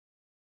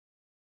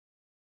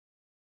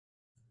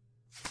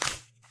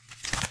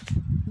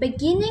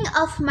Beginning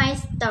of my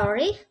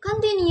story,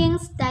 continuing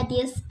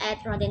studies at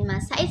RADEN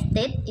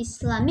State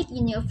Islamic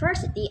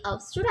University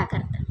of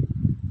Surakarta.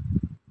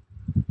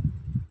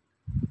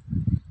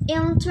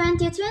 In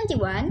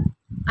 2021,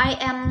 I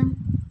am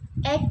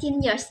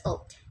 18 years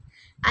old.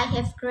 I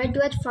have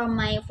graduated from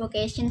my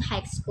vocation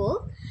high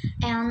school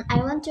and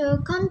I want to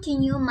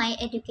continue my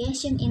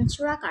education in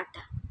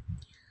Surakarta.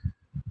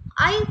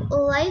 I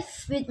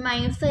lived with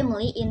my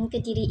family in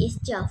Kediri,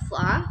 East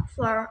Java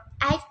for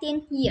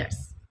 18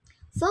 years.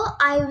 So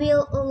I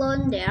will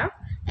learn there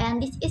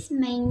and this is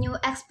my new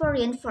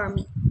experience for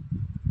me.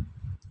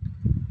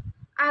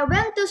 I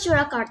went to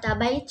Surakarta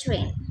by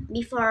train.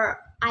 Before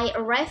I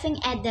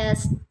arriving at the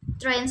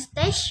train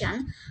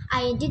station,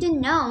 I didn't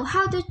know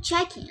how to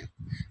check in.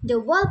 The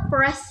whole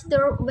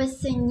procedure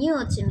was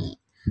new to me.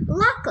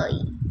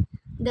 Luckily,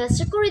 the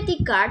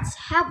security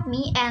guards helped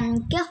me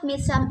and gave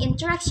me some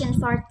instructions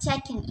for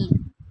checking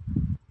in.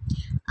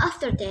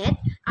 After that,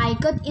 I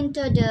got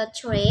into the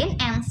train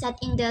and sat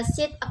in the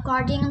seat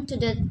according to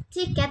the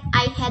ticket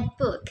I had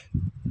booked.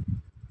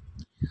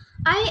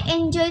 I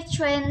enjoyed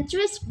train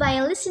trips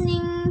by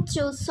listening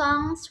to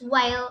songs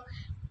while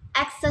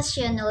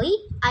occasionally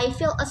I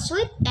fell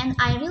asleep and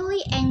I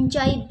really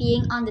enjoy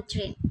being on the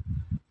train.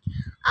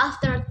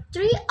 After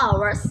 3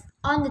 hours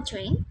on the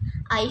train,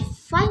 I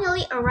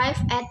finally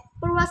arrived at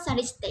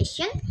Purwasari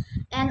station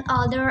and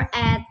ordered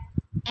an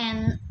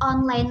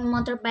online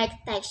motorbike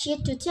taxi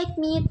to take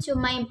me to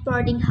my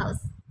boarding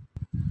house.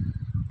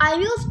 I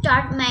will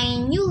start my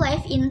new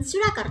life in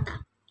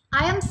Surakarta.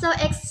 I am so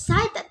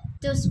excited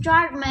to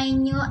start my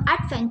new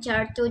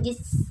adventure to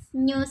this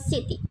new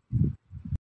city.